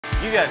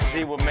You guys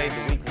see what made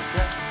the weekly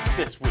cut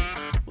this week.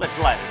 Let's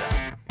light it up.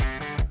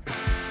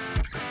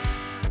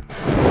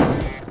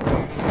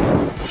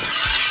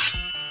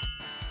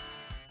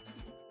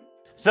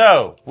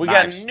 So, we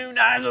got new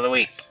knives of the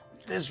week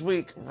this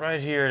week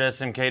right here at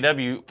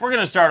SMKW. We're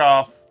going to start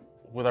off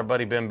with our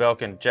buddy Ben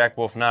Belkin, Jack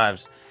Wolf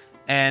Knives.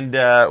 And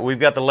we've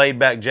got the laid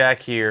back Jack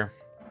here.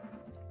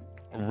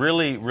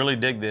 Really, really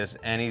dig this.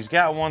 And he's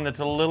got one that's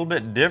a little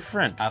bit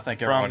different. I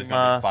think everybody's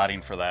going to be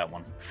fighting for that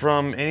one.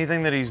 From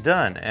anything that he's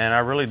done. And I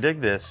really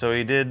dig this. So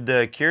he did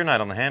Kieranite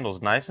on the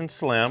handles, nice and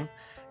slim.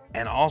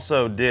 And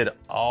also did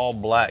all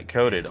black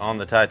coated on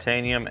the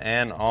titanium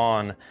and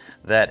on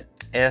that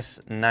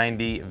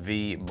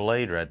S90V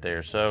blade right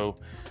there. So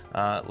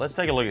let's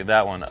take a look at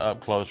that one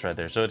up close right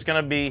there. So it's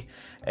going to be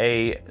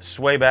a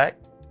sway back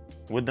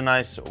with the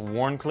nice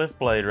Wharncliffe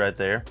blade right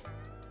there,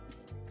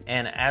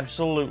 and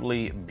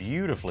absolutely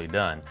beautifully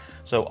done.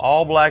 So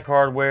all black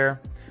hardware,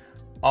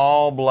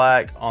 all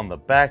black on the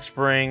back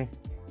spring,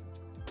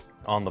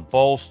 on the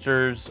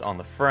bolsters, on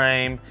the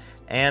frame,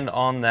 and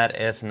on that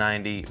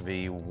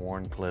S90V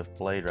Wharncliffe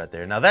blade right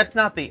there. Now that's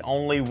not the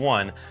only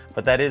one,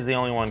 but that is the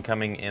only one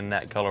coming in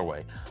that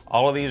colorway.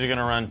 All of these are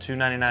gonna run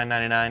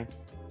 $299.99.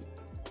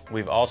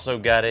 We've also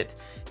got it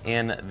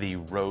in the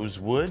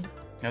rosewood.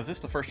 Now, is this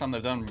the first time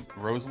they've done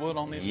rosewood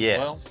on these as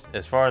well?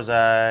 As far as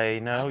I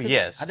know,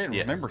 yes. I didn't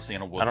remember seeing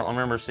a wood. I don't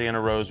remember seeing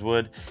a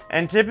rosewood.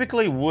 And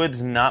typically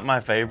wood's not my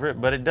favorite,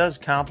 but it does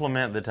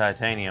complement the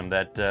titanium,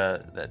 that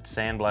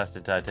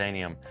sandblasted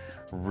titanium,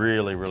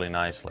 really, really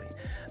nicely.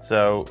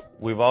 So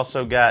we've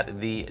also got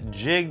the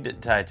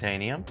jigged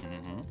titanium.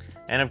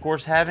 And of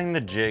course, having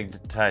the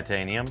jigged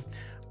titanium,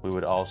 we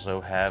would also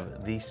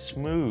have the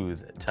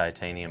smooth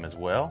titanium as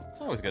well.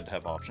 It's always good to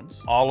have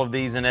options. All of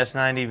these in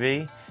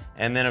S90V.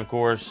 And then, of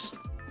course,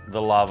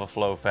 the Lava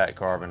Flow fat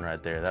carbon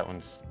right there. That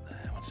one's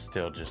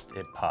still just,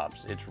 it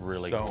pops. It's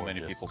really gorgeous. So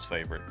many people's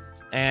favorite.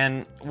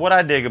 And what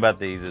I dig about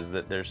these is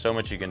that there's so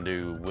much you can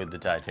do with the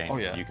titanium. Oh,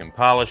 yeah. You can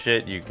polish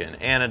it, you can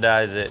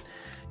anodize it,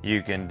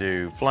 you can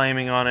do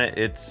flaming on it.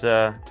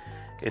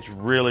 It's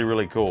really,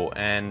 really cool.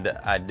 And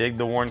I dig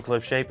the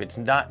Wharncliffe shape. It's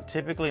not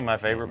typically my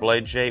favorite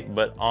blade shape,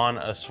 but on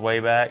a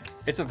sway back,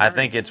 I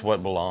think it's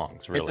what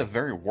belongs, really. It's a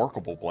very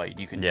workable blade.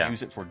 You can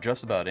use it for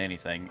just about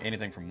anything.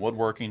 Anything from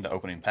woodworking to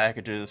opening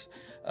packages.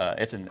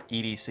 It's an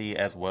EDC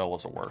as well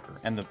as a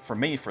worker. And for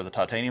me, for the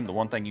titanium, the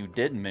one thing you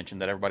didn't mention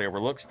that everybody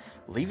overlooks,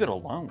 leave it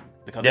alone.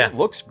 Because it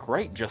looks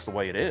great just the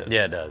way it is.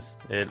 Yeah, it does.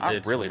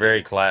 It's really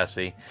very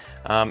classy.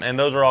 And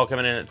those are all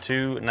coming in at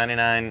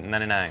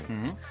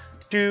 $299.99.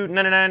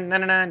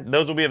 $299.99.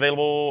 Those will be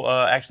available.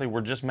 Actually,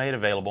 were just made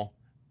available.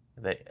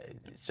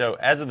 So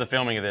as of the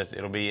filming of this,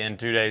 it'll be in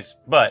 2 days.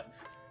 But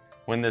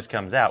when this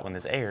comes out, when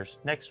this airs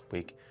next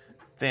week,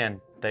 then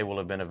they will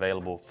have been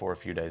available for a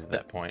few days at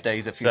that point.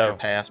 Days of future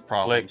past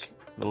problems. Click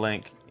the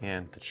link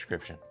in the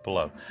description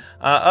below.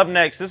 Up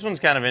next, this one's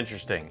kind of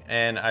interesting,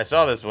 and I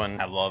saw this one.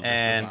 I love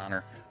this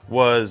designer.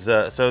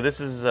 So this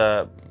is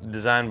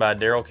designed by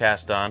Daryl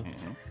Caston,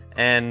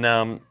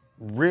 and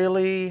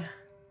really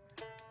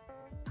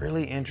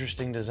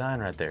interesting design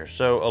right there.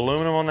 So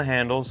aluminum on the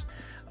handles.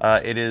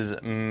 It is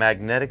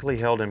magnetically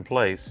held in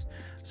place.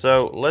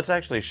 So let's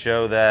actually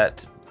show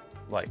that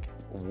like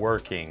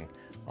working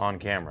on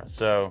camera.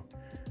 So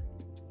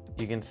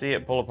you can see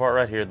it pull apart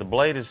right here. The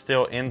blade is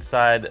still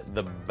inside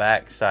the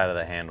back side of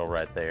the handle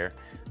right there.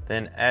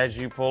 Then as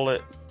you pull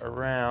it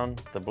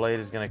around, the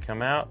blade is going to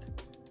come out,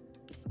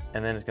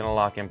 and then it's going to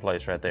lock in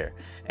place right there.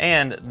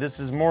 And this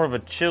is more of a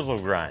chisel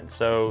grind.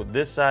 So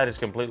this side is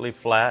completely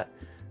flat.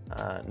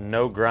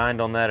 No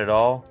grind on that at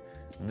all.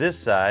 This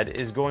side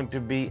is going to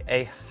be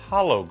a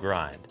hollow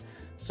grind.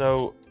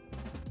 So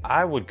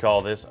I would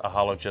call this a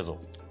hollow chisel.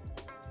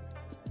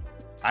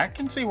 I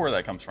can see where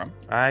that comes from.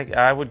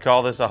 I would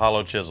call this a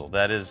hollow chisel.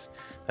 That is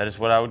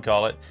what I would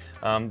call it.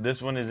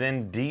 This one is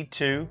in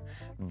D2.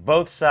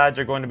 Both sides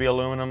are going to be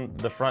aluminum.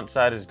 The front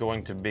side is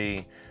going to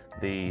be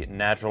the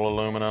natural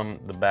aluminum.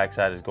 The back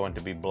side is going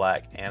to be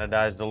black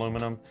anodized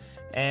aluminum.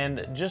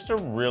 And just a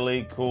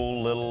really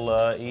cool little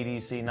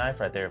EDC knife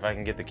right there. If I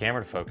can get the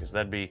camera to focus,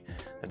 that'd be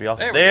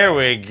awesome. There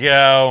we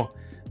go.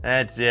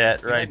 That's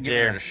it right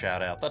there. Give it a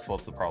shout out. That's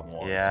what the problem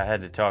was. Yeah, I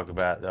had to talk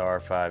about the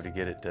R5 to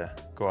get it to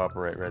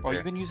cooperate right there. Well,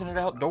 you've been using it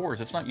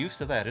outdoors. It's not used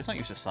to that. It's not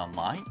used to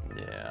sunlight.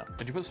 Yeah.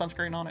 Did you put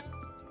sunscreen on it?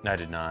 I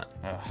did not.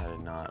 I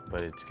did not.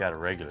 But it's got a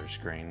regular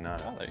screen,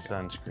 not a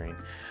sunscreen.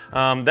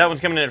 That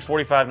one's coming in at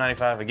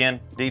 $45.95. Again,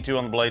 D2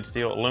 on the blade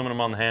steel, aluminum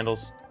on the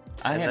handles.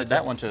 I handed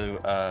that one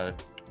to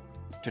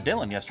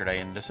Dylan yesterday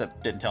and just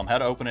didn't tell him how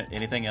to open it,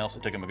 anything else.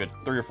 It took him a good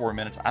 3 or 4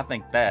 minutes. I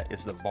think that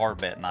is the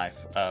barbet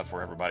knife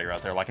for everybody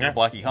right there. Like your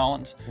Blackie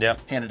Hollins.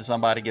 Yep. Hand it to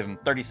somebody, give them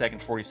 30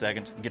 seconds, 40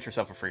 seconds, and get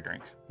yourself a free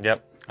drink.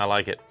 Yep, I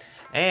like it.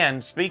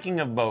 And speaking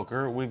of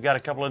Boker, we've got a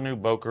couple of new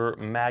Boker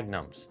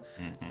Magnums.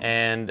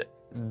 And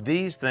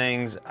these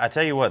things, I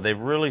tell you what, they've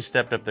really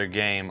stepped up their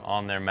game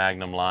on their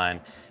Magnum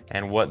line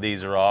and what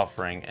these are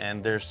offering.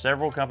 And there's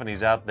several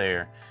companies out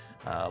there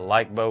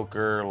like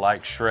Boker,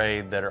 like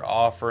Schrade, that are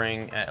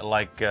offering,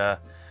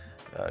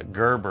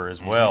 Gerber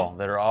as well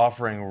that are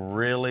offering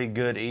really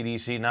good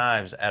EDC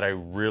knives at a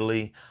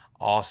really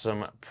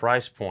awesome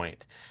price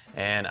point.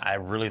 And I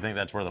really think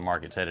that's where the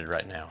market's headed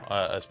right now,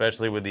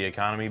 especially with the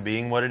economy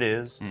being what it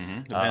is.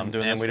 Been doing and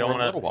this we for don't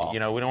a little want while.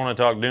 to, we don't want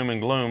to talk doom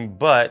and gloom,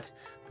 but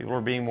people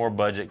are being more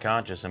budget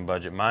conscious and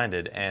budget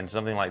minded, and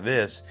something like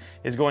this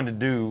is going to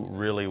do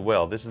really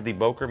well. This is the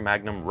Boker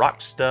Magnum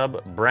Rock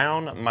Stub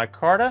Brown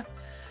Micarta,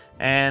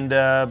 and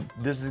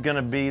this is going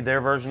to be their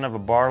version of a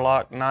bar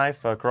lock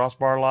knife, a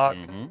crossbar lock.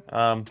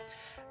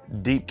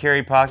 Deep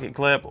carry pocket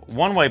clip,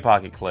 one-way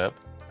pocket clip.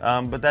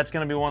 But that's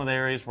going to be one of the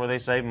areas where they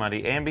save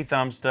money. Ambi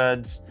thumb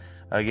studs,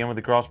 again with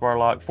the crossbar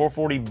lock.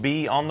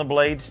 440B on the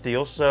blade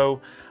steel,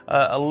 so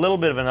a little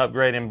bit of an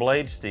upgrade in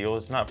blade steel.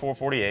 It's not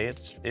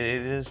 440A, it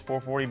is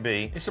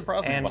 440B. It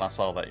surprised me when I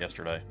saw that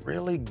yesterday.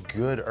 Really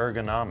good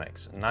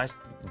ergonomics. Nice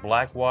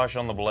black wash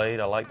on the blade.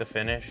 I like the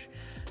finish.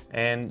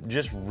 And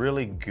just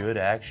really good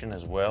action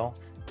as well.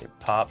 It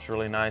pops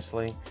really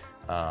nicely.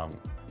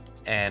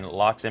 And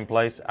locks in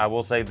place. I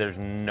will say there's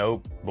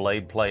no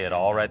blade play at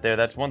all right there.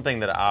 That's one thing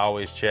that I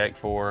always check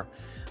for,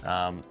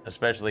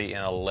 especially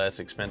in a less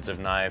expensive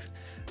knife,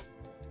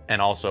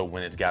 and also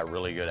when it's got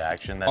really good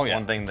action. That's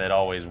one thing that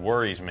always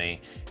worries me.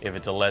 If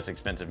it's a less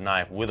expensive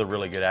knife with a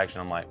really good action,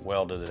 I'm like,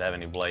 well, does it have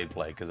any blade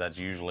play? Because that's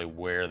usually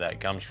where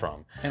that comes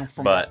from. And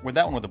with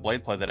that one with the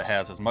blade play that it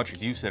has, as much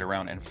as you sit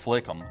around and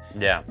flick them,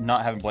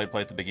 not having blade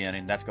play at the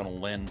beginning, that's going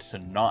to lend to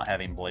not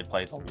having blade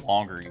play the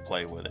longer you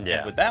play with it.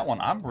 And with that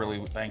one, I'm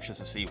really anxious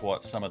to see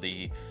what some of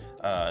the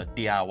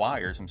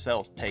DIYers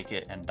themselves take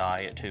it and dye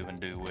it to and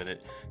do with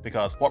it,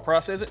 because what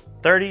price is it?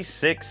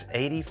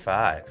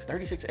 $36.85.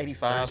 $36.85.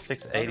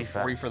 $36.85.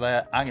 Free for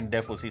that. I can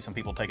definitely see some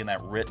people taking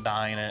that RIT,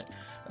 dyeing it,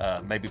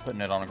 maybe putting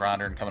it on a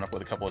grinder and coming up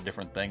with a couple of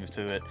different things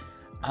to it.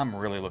 I'm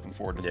really looking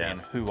forward to seeing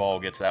who all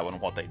gets that one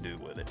and what they do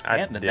with it.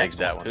 And the next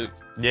one too.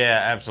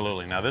 Yeah,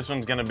 absolutely. Now this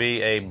one's going to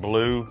be a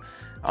blue,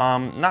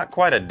 not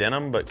quite a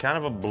denim, but kind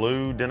of a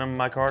blue denim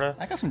micarta.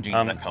 I got some jeans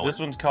in that color. This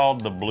one's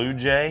called the Blue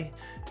Jay.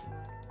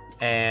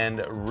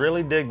 And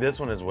really dig this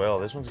one as well.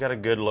 This one's got a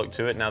good look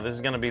to it. Now this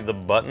is going to be the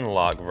button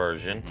lock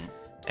version,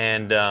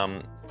 and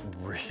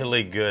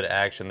really good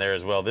action there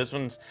as well. This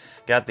one's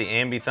got the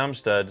ambi thumb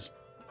studs,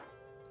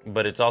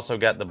 but it's also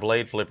got the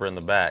blade flipper in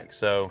the back,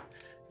 so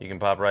you can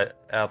pop right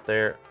out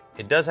there.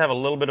 It does have a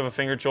little bit of a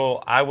finger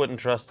choil. I wouldn't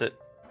trust it.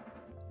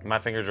 My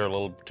fingers are a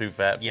little too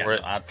fat for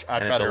it. I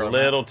tried it's a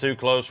little too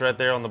close right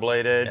there on the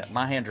blade edge. Yeah,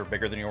 my hands are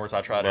bigger than yours.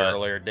 I tried it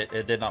earlier.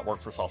 It did not work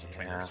for sausage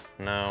fingers.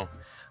 No.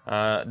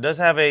 Does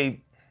have I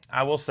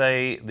will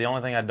say the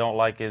only thing I don't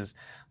like is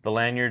the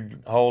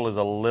lanyard hole is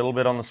a little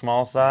bit on the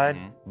small side,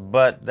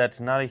 but that's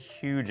not a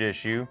huge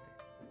issue.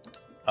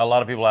 A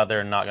lot of people out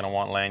there are not going to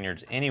want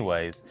lanyards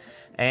anyways.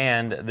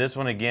 And this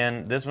one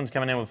again, this one's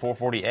coming in with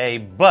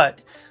 440A,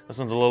 but this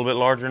one's a little bit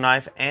larger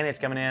knife, and it's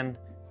coming in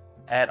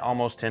at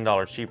almost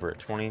 $10 cheaper at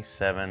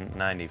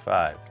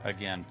 $27.95.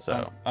 Again,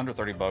 so under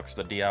 30 bucks.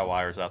 The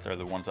DIYers out there,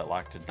 the ones that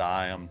like to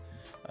dye them,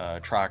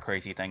 try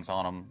crazy things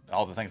on them,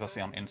 all the things I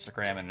see on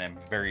Instagram, and I'm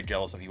very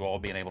jealous of you all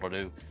being able to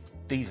do.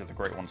 These are the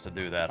great ones to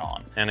do that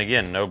on. And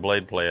again, no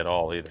blade play at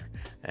all either,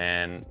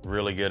 and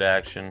really good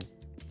action.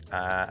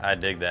 I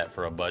dig that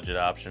for a budget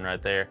option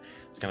right there.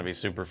 It's going to be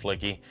super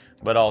flicky,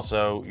 but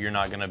also you're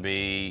not going to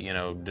be,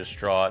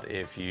 distraught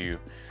if you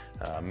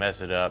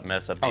mess up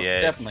the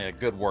edge. Definitely a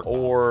good work.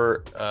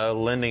 Or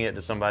lending it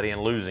to somebody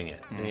and losing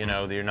it.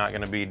 You're not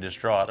going to be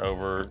distraught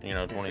over,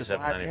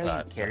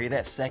 $27.95. Carry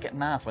that second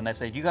knife. When they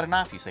say, you got a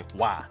knife, you say,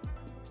 why?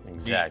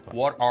 Exactly.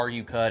 What are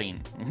you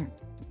cutting?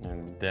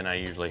 And then I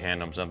usually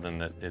hand them something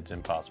that it's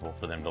impossible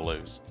for them to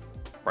lose.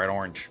 Bright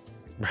orange.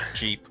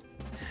 Cheap.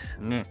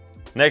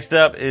 Next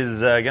up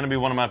is going to be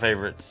one of my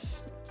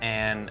favorites.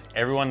 And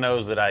everyone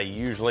knows that I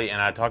usually, and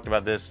I talked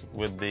about this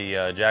with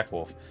the Jack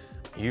Wolf,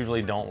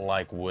 usually don't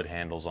like wood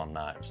handles on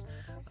knives.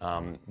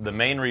 The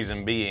main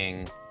reason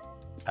being,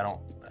 I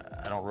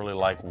don't really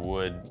like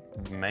wood,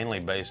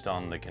 mainly based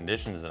on the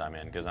conditions that I'm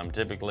in, because I'm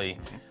typically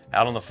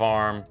out on the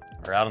farm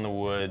or out in the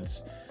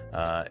woods,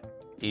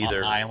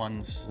 either on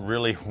islands,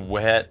 really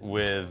wet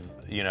with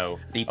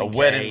deep a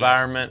wet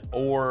environment,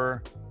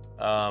 or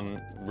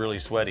really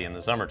sweaty in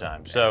the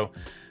summertime. So,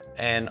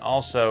 and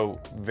also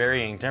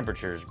varying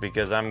temperatures,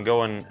 because I'm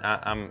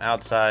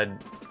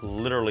outside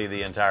literally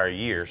the entire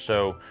year.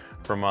 So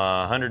from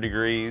 100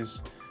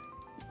 degrees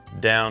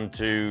down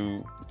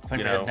to, I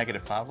think we had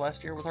 -5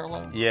 last year with our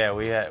low. Yeah,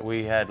 we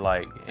had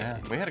like,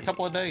 we had a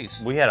couple of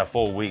days. We had a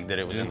full week that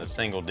it was in the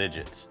single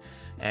digits.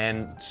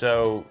 And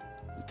so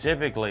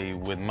typically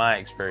with my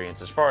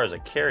experience, as far as a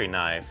carry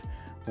knife,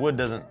 wood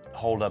doesn't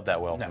hold up that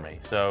well for me.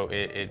 So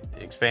it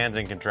expands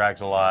and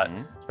contracts a lot,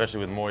 especially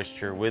with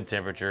moisture, with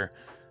temperature.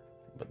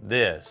 But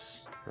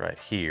this right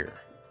here,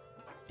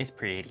 it's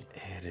pretty.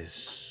 It is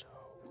so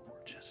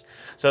gorgeous.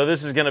 So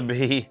this is going to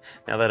be,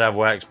 now that I've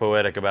waxed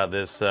poetic about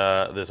this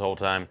this whole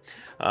time,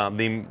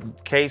 the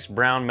Case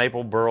Brown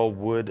Maple Burl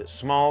Wood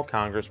Small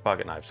Congress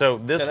Pocket Knife. So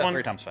this one,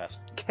 3 times fast.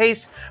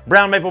 Case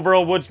Brown Maple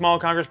Burl Wood Small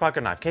Congress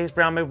Pocket Knife. Case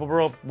Brown Maple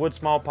Burl Wood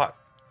Small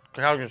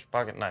Congress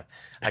Pocket Knife.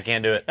 I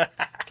can't do it.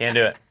 Can't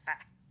do it.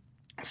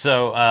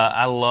 So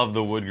I love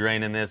the wood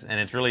grain in this, and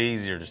it's really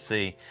easier to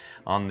see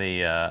on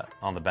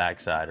the back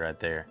side right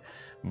there.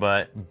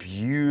 But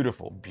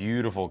beautiful,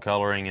 beautiful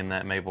coloring in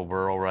that maple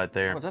burl right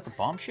there. Oh, is that the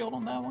bomb shield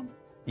on that one?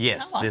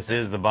 Yes, this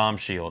is the bomb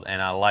shield,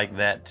 and I like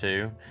that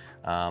too.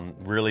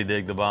 Really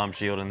dig the bomb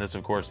shield, and this,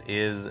 of course,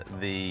 is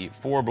the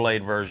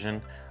 4-blade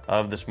version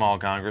of the Small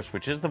Congress,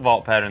 which is the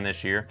vault pattern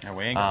this year. Yeah,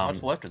 we ain't got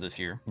much left of this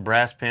year.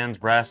 Brass pins,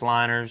 brass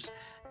liners,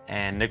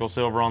 and nickel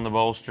silver on the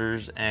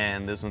bolsters,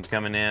 and this one's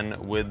coming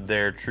in with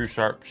their True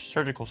Sharp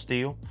surgical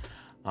steel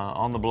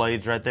on the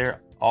blades right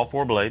there, all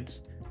 4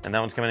 blades. And that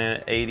one's coming in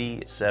at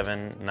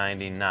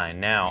 $87.99.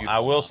 Now, beautiful. I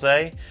will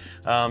say,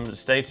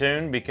 stay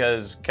tuned,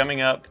 because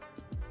coming up,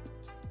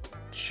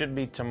 should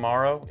be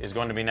tomorrow, is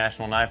going to be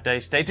National Knife Day.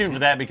 Stay tuned for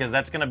that, because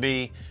that's going to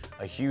be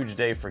a huge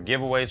day for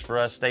giveaways for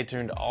us. Stay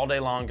tuned all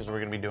day long, because we're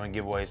going to be doing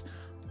giveaways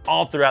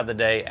all throughout the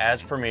day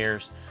as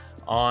premieres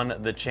on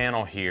the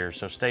channel here.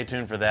 So stay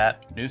tuned for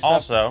that. New stuff,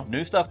 also,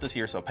 new stuff this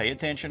year, so pay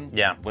attention.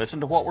 Yeah.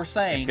 Listen to what we're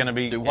saying. It's going to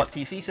be, do what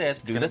TC says.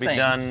 Do the thing.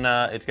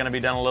 It's going to be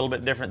done a little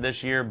bit different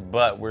this year,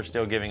 but we're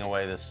still giving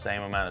away the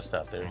same amount of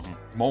stuff. There's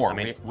more. I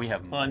mean, we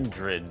have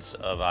hundreds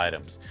of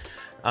items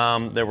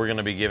that we're going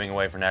to be giving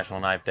away for National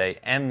Knife Day.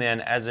 And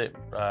then as it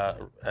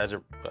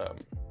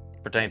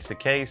pertains to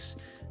Case,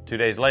 2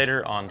 days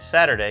later on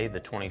Saturday, the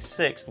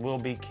 26th, will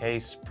be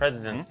Case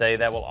President's Day.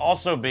 That will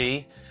also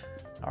be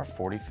our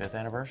 45th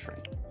anniversary.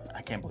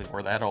 I can't believe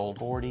we're that old.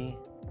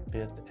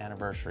 45th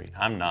anniversary.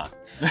 I'm not.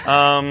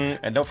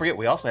 And don't forget,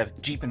 we also have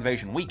Jeep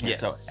Invasion Weekend.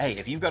 Yes. So, hey,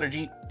 if you've got a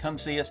Jeep, come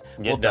see us.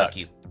 We'll duck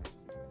you.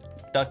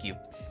 Duck you.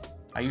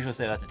 I usually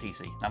say that to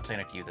TC. I'm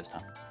saying it to you this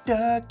time.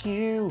 Duck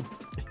you.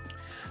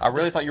 I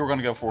really thought you were going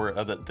to go for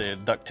the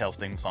DuckTales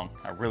theme song.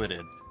 I really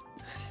did.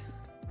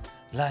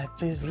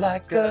 Life is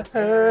like a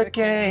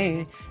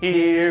hurricane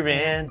here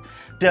in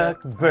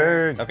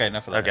Duckburg. Okay,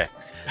 enough of that. Okay.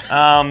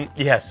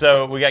 Yeah,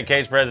 so we got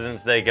Case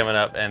President's Day coming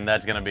up, and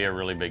that's going to be a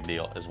really big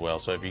deal as well.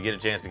 So if you get a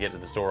chance to get to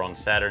the store on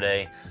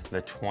Saturday,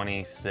 the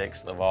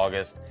 26th of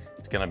August,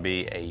 it's going to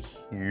be a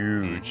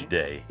huge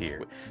day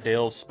here.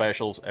 Deals,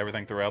 specials,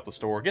 everything throughout the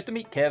store. Get to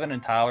meet Kevin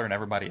and Tyler and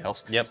everybody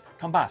else. Yep.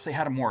 Come by, say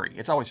hi to Maury.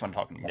 It's always fun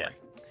talking to Maury.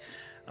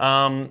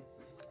 Yeah.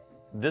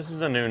 This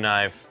is a new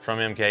knife from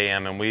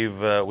MKM, and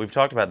we've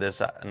talked about this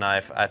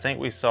knife. I think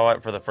we saw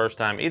it for the first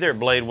time either at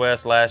Blade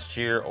West last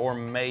year or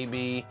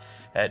maybe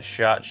at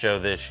SHOT Show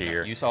this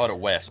year. You saw it at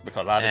West,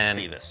 because I didn't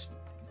see this.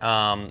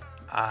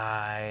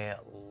 I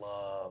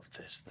love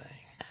this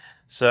thing.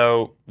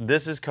 So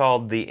this is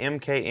called the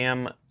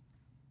MKM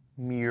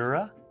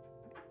Miura.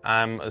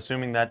 I'm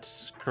assuming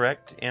that's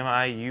correct.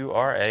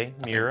 M-I-U-R-A,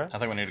 Miura. I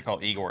think we need to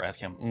call Igor, ask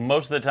him.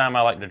 Most of the time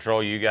I like to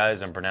troll you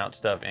guys and pronounce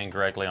stuff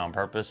incorrectly on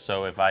purpose,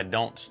 so if I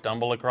don't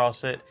stumble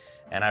across it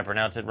and I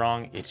pronounce it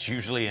wrong, it's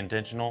usually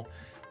intentional,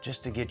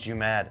 just to get you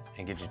mad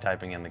and get you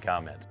typing in the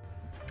comments.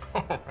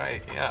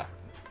 Right, yeah,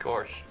 of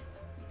course.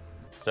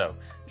 So,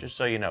 just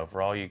so you know,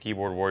 for all you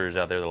keyboard warriors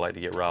out there that like to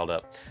get riled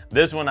up,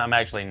 this one I'm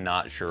actually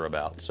not sure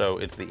about. So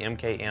it's the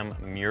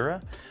MKM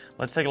Miura.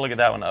 Let's take a look at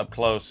that one up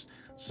close.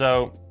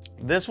 So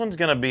this one's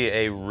gonna be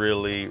a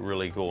really,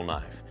 really cool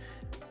knife.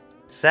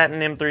 Satin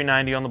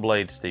M390 on the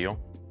blade steel,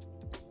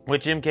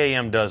 which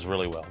MKM does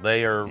really well.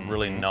 They are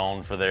really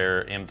known for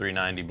their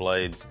M390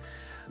 blades.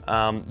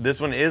 This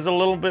one is a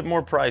little bit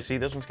more pricey.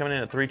 This one's coming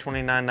in at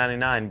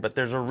 $329.99, but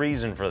there's a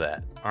reason for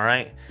that, all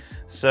right?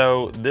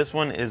 So this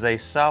one is a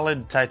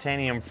solid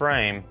titanium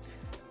frame,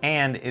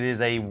 and it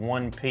is a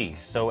one piece.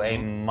 So a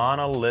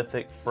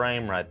monolithic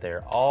frame right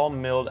there, all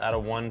milled out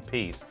of one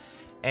piece.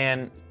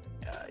 And,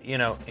 you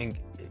know,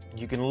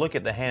 you can look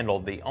at the handle.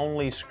 The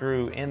only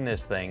screw in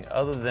this thing,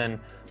 other than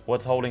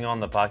what's holding on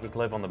the pocket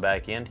clip on the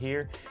back end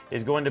here,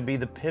 is going to be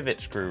the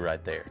pivot screw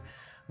right there.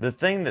 The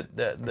thing that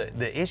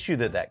the issue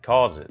that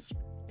causes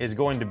is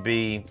going to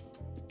be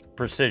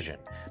precision,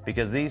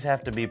 because these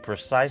have to be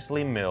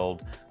precisely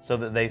milled so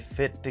that they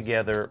fit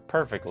together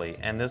perfectly.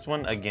 And this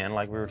one, again,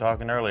 like we were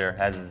talking earlier,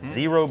 has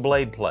zero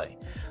blade play.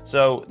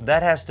 So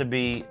that has to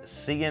be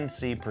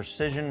CNC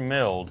precision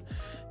milled,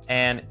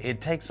 and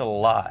it takes a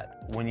lot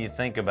when you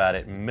think about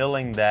it,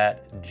 milling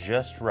that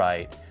just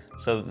right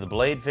so that the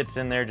blade fits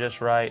in there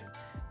just right.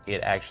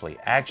 It actually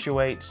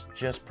actuates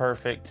just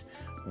perfect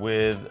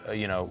with,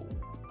 you know,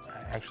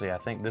 actually I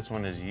think this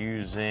one is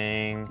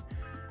using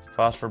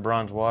phosphor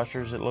bronze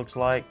washers, it looks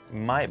like.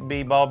 Might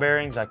be ball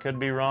bearings, I could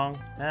be wrong.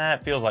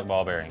 It feels like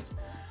ball bearings.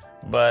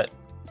 But,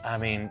 I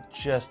mean,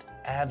 just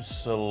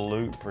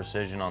absolute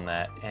precision on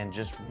that, and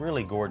just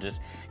really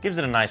gorgeous. Gives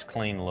it a nice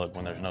clean look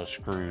when there's no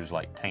screws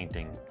like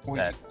tainting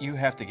that. You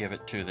have to give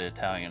it to the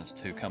Italians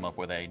to come up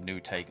with a new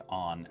take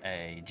on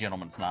a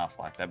gentleman's knife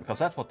like that, because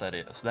that's what that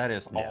is. That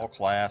is all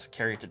class,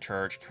 carry it to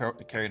church,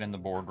 carry it in the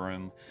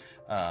boardroom.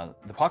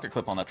 The pocket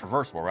clip on that's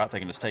reversible, right? They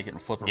can just take it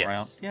and flip it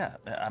around. Yeah,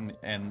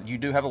 and you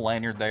do have a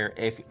lanyard there,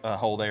 a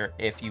hole there,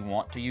 if you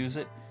want to use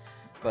it.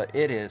 But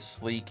it is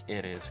sleek,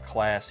 it is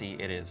classy,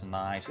 it is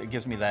nice. It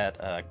gives me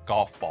that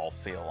golf ball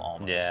feel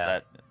almost.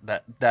 Yeah.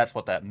 That's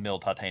what that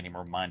milled titanium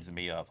reminds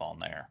me of on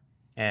there.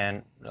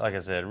 And like I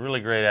said, really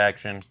great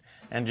action,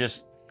 and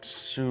just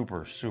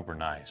super, super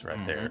nice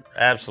right there.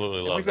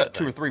 Absolutely love And we've got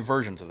two or three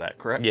versions of that,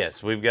 correct?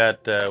 Yes, we've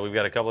got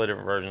a couple of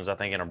different versions. I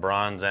think in a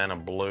bronze and a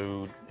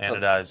blue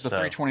anodized. The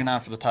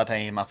 $329 for the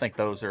titanium, I think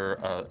those are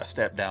a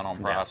step down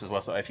on price as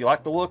well. So if you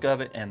like the look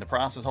of it and the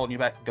price is holding you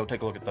back, go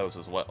take a look at those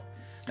as well.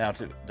 Now,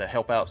 to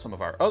help out some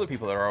of our other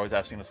people that are always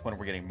asking us when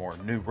we're getting more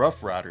new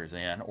Rough Riders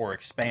in or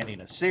expanding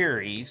a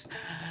series,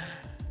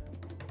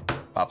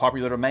 by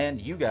popular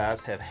demand, you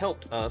guys have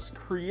helped us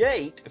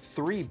create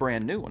 3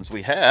 brand new ones.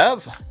 We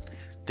have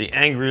the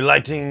Angry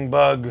Lightning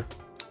Bug.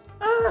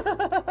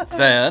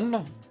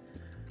 then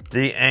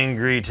The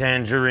Angry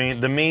Tangerine.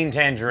 The Mean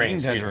Tangerine.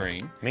 Mean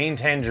Tangerine. Mean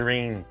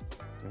Tangerine.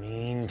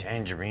 Mean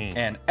Tangerine.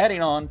 And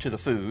adding on to the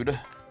food,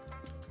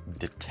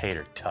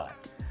 Tater Tot.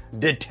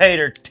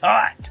 Tater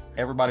Tot!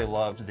 Everybody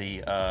loved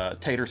the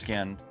Tater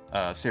Skin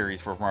series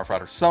for Rough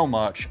Rider so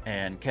much,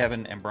 and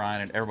Kevin and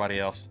Brian and everybody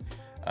else,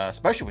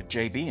 especially with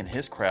JB and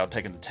his crowd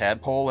taking the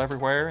tadpole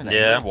everywhere and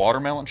the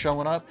watermelon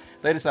showing up,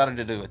 they decided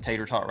to do a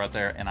tater tot right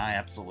there, and I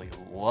absolutely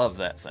love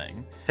that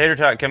thing. Tater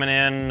tot coming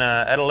in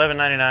at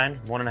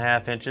 $11.99,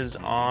 1.5 inches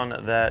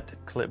on that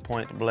clip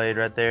point blade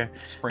right there.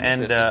 Spring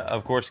and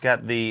of course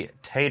got the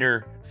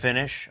tater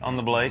finish on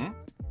the blade.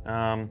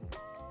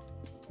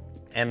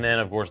 And then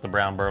of course the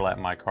brown burlap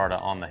micarta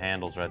on the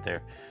handles right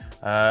there.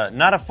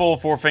 Not a full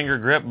 4-finger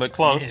grip, but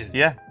close.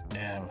 Yeah.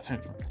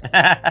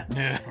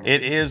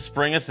 It is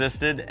spring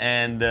assisted,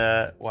 and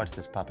watch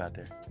this pop out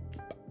there.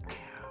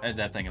 And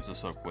that thing is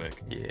just so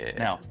quick. Yeah.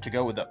 Now, to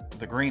go with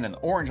the green and the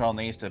orange on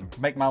these, to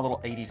make my little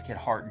 80s kid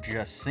heart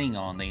just sing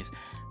on these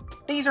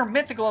are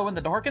meant to glow in the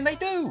dark, and they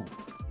do.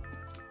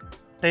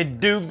 They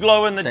do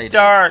glow in the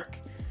dark.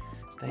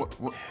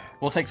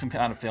 We'll take some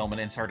kind of film and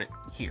insert it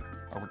here,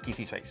 over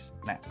Kesey's face.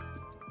 Now.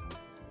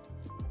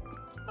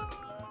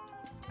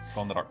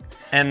 Glow in the dark.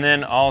 And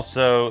then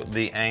also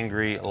the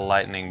Angry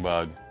Lightning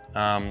Bug.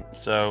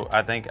 So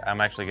I think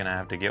I'm actually going to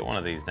have to get one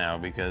of these now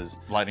because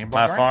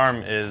my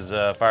farm is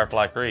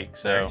Firefly Creek.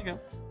 So there you go.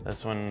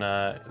 this one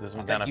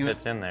kind of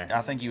fits in there.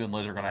 I think you and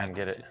Liz are going to have to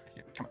get it.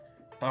 Come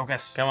on,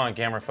 focus. Come on,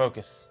 camera,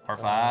 focus.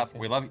 R5.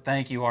 We love you.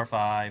 Thank you,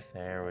 R5.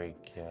 There we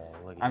go.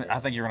 Look at I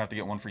think you're going to have to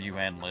get one for you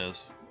and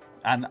Liz.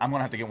 I'm going to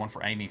have to get one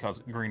for Amy because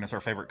green is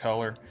her favorite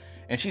color.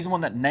 And she's the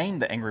one that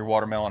named the Angry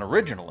Watermelon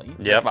originally,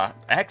 just by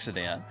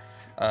accident.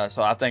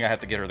 So I think I have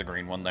to get her the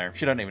green one there.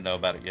 She doesn't even know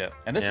about it yet.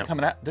 And this is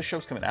coming out. This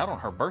show's coming out on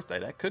her birthday.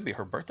 That could be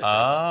her birthday.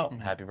 Oh,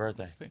 happy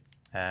birthday!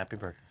 Happy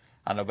birthday!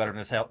 I know better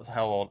than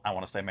how old I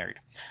want to stay married.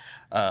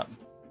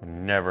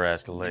 Never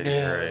ask a lady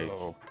her age,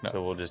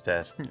 so we'll just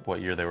ask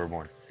what year they were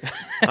born.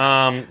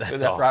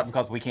 That's right,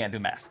 because we can't do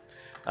math.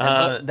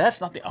 But that's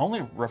not the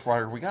only Rough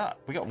Rider we got.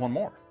 We got one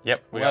more.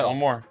 Yep, we got one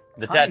more.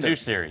 The tattoo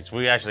series.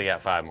 We actually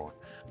got 5 more.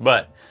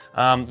 But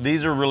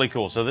these are really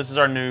cool. So this is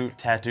our new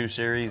tattoo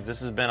series. This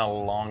has been a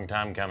long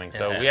time coming.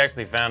 So we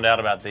actually found out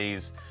about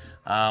these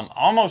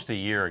almost a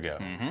year ago.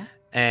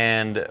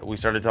 And we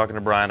started talking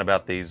to Brian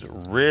about these.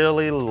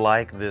 Really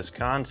like this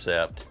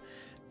concept.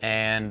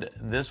 And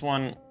this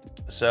one,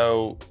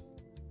 so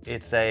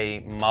it's a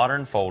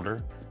modern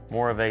folder,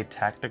 more of a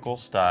tactical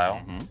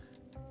style.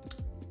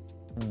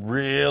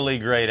 Really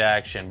great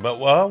action. But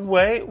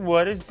wait,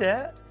 what is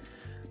that?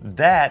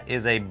 That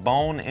is a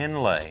bone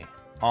inlay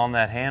on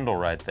that handle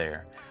right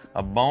there.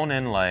 A bone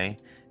inlay,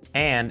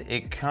 and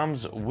it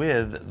comes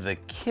with the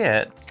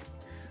kit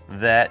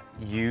that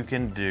you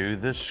can do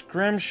the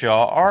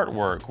scrimshaw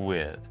artwork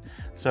with.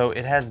 So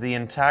it has the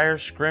entire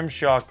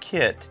scrimshaw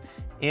kit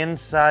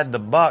inside the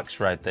box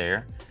right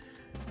there.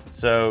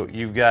 So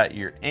you've got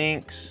your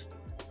inks,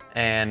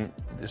 and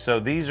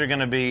so these are going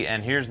to be,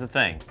 and here's the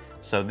thing,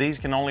 so these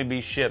can only be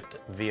shipped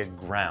via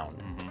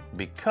ground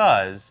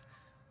because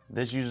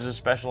this uses a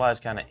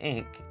specialized kind of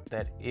ink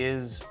that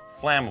is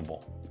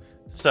flammable.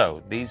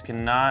 So these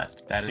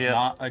cannot That is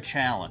not a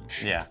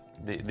challenge. Yeah,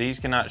 these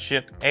cannot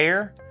ship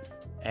air,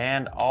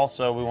 and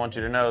also we want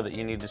you to know that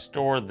you need to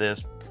store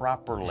this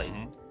properly.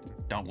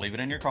 Don't leave it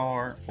in your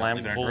car.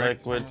 Flammable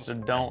liquid, so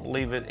don't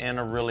leave it in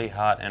a really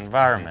hot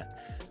environment.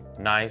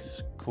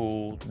 Nice,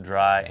 cool,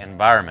 dry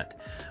environment.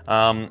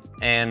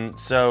 And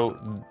so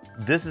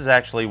this is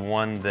actually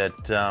one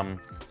that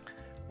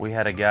we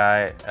had a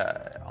guy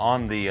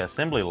on the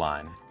assembly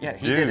line. Yeah,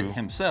 he did it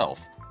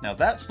himself. Now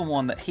that's the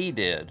one that he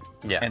did.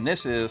 Yeah. And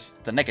this is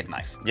the naked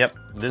knife. Yep.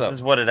 This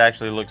is what it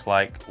actually looks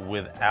like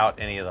without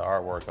any of the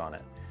artwork on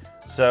it.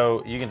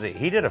 So you can see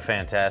he did a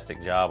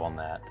fantastic job on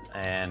that,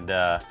 and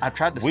I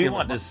tried to. We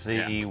want to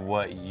see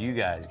what you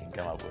guys can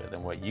come up with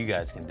and what you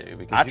guys can do.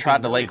 Because I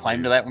tried to lay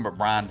claim to that one, but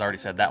Brian's already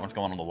said that one's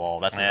going on the wall.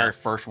 That's the very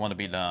first one to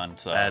be done.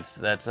 So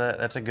that's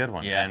a good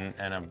one. Yeah.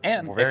 And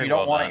if you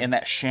don't want it in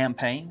that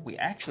champagne, we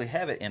actually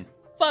have it in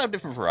 5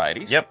 different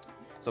varieties. Yep.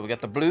 So we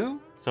got the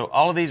blue. So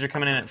all of these are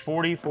coming in at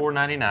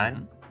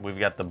 $44.99. We've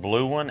got the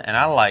blue one, and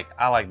I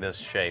like this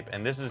shape.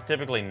 And this is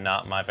typically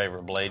not my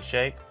favorite blade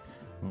shape,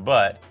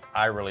 but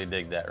I really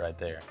dig that right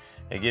there.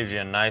 It gives you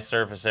a nice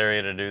surface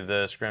area to do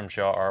the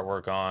scrimshaw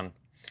artwork on.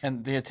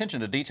 And the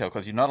attention to detail,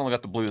 because you not only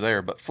got the blue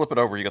there, but flip it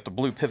over, you got the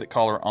blue pivot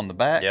collar on the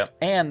back,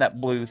 and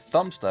that blue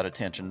thumb stud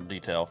attention to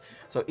detail.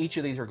 So each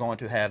of these are going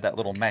to have that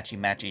little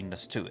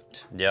matchy-matchiness to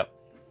it. Yep.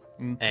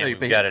 And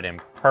we've got it in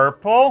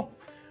purple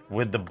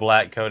with the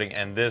black coating,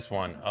 and this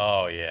one,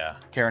 oh yeah.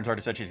 Karen's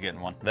already said she's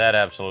getting one. That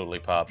absolutely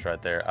pops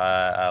right there.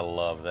 I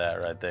love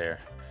that right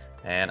there.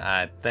 And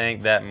I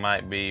think that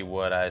might be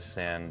what I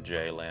send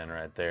Jalen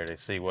right there to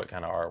see what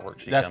kind of artwork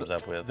she comes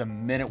up with. The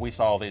minute we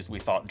saw these, we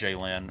thought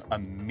Jalen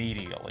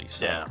immediately.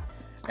 So. Yeah.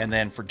 And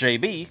then for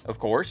JB, of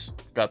course,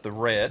 got the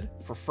red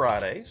for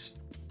Fridays.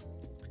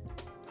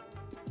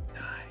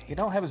 You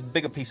don't have as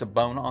big a piece of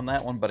bone on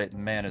that one, but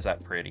man, is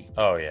that pretty.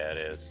 Oh yeah, it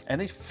is.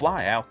 And these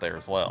fly out there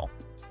as well.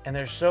 And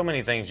there's so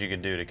many things you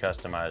could do to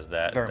customize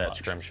that Very much.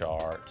 scrimshaw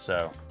art.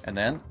 So. And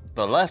then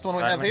the last one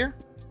we have here,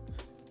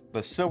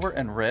 the silver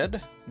and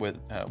red with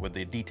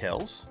the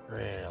details.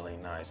 Really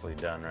nicely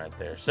done right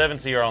there.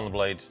 7CR on the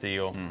blade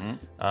steel.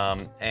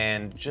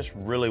 And just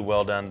really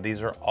well done.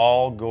 These are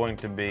all going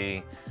to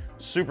be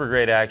super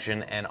great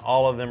action, and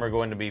all of them are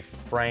going to be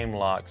frame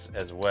locks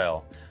as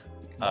well.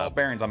 Ball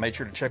bearings, I made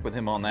sure to check with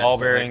him on that. Ball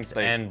bearings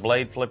and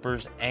blade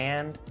flippers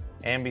and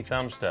ambi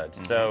thumb studs.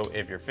 So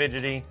if you're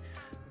fidgety,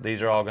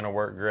 these are all going to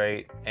work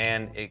great.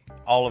 And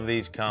all of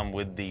these come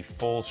with the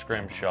full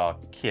scrimshaw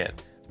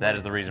kit. That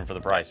is the reason for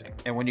the pricing.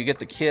 And when you get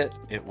the kit,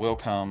 it will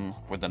come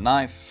with the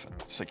knife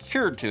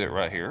secured to it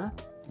right here.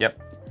 Yep.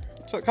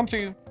 So it comes to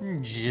you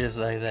just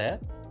like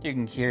that. You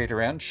can carry it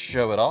around,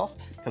 show it off,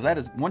 because that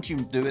is, once you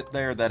do it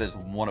there, that is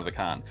one of a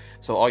kind.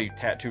 So all you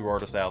tattoo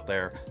artists out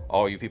there,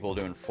 all you people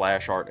doing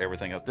flash art,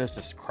 everything else, this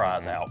just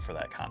cries out for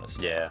that kind of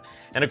stuff. Yeah,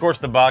 and of course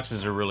the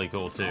boxes are really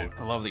cool too.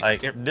 I love these.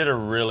 It did a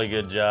really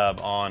good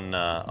job on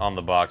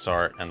the box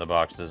art and the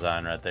box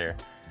design right there.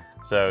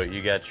 So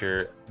you got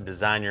your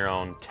design your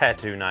own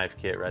tattoo knife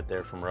kit right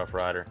there from Rough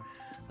Rider.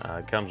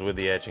 Comes with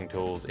the etching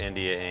tools,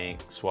 India ink,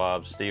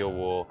 swabs, steel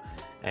wool,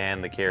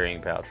 and the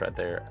carrying pouch right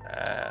there.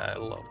 I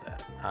love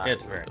that.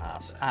 It's very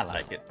nice. I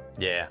like it.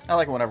 Yeah. I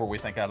like it whenever we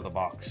think out of the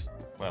box.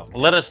 Well,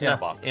 let us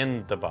know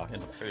in the box.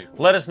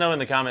 Let us know in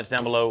the comments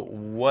down below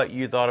what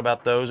you thought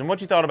about those and what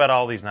you thought about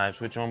all these knives.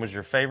 Which one was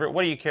your favorite?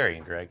 What are you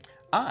carrying, Greg?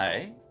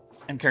 I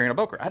am carrying a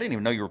Boker. I didn't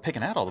even know you were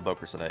picking out all the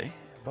Bokers today.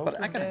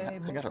 But I got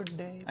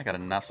a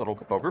nice little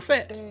Boker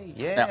fit.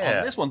 Yeah. Now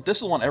on this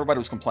is the one everybody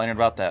was complaining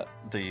about, that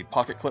the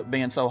pocket clip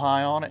being so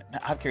high on it.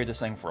 I've carried this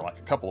thing for like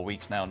a couple of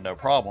weeks now, no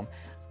problem.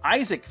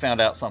 Isaac found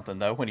out something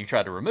though when he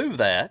tried to remove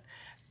that.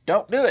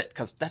 Don't do it,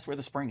 because that's where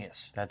the spring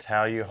is. That's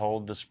how you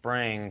hold the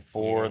spring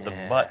for the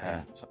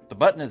button. So the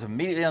button is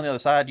immediately on the other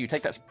side. You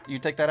take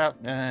that out.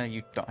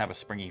 You don't have a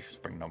springy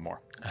spring no more.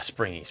 A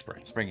springy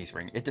spring. Springy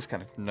spring. It just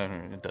kind of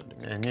it doesn't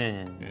do it.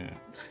 Yeah.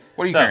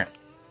 What are you carrying?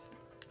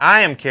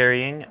 I am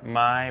carrying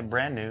my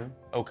brand new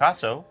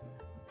Ocaso.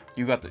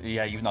 You got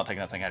you've not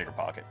taken that thing out of your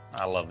pocket.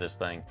 I love this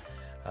thing.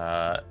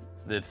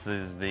 This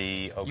is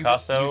the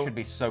Ocaso. You should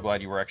be so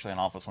glad you were actually in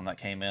office when that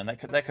came in. That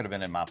could have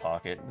been in my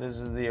pocket. This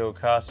is the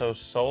Ocaso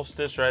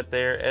Solstice right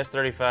there.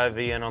 S35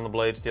 VN on the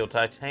blade steel,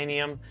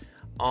 titanium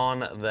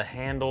on the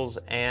handles,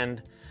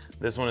 and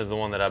this one is the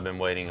one that I've been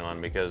waiting on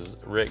because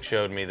Rick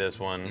showed me this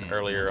one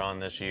earlier on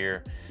this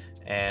year,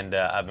 and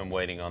I've been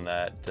waiting on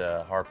that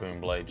harpoon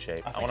blade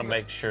shape. I want to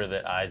make sure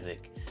that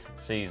Isaac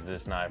sees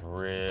this knife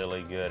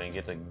really good and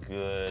gets a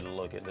good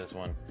look at this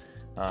one,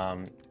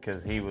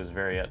 because he was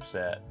very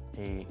upset.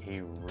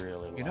 He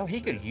really likes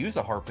he could use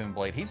a harpoon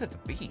blade. He's at the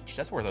beach.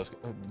 That's where those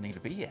need to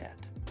be at.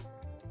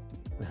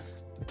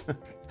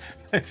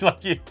 It's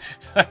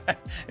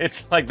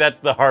like that's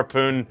the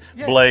harpoon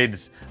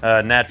blade's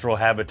natural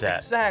habitat.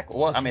 Exactly.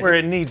 Well, where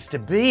it needs to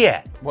be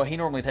at. Well, he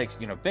normally takes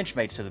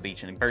benchmates to the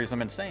beach and buries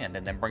them in sand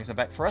and then brings them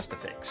back for us to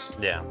fix.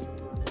 Yeah.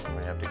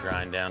 We have to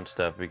grind down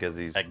stuff because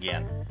he's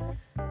again.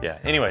 Yeah.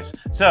 Anyways,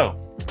 so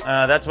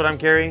that's what I'm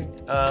carrying.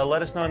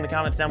 Let us know in the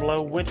comments down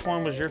below which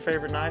one was your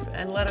favorite knife,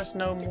 and let us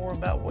know more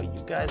about what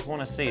you guys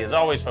want to see. As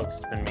always, folks,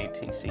 it's been me,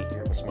 TC,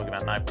 here with Smoky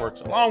Mountain Knife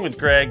Works, along with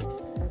Greg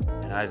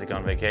and Isaac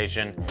on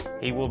vacation.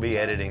 He will be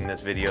editing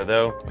this video,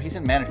 though. Well, he's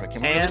in management.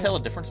 Can we really tell a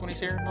difference when he's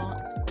here or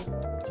not?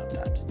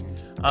 Sometimes.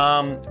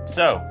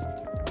 So,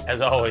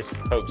 as always,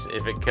 folks,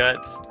 if it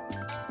cuts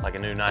like a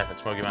new knife at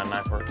Smoky Mountain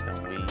Knife Works,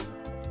 then we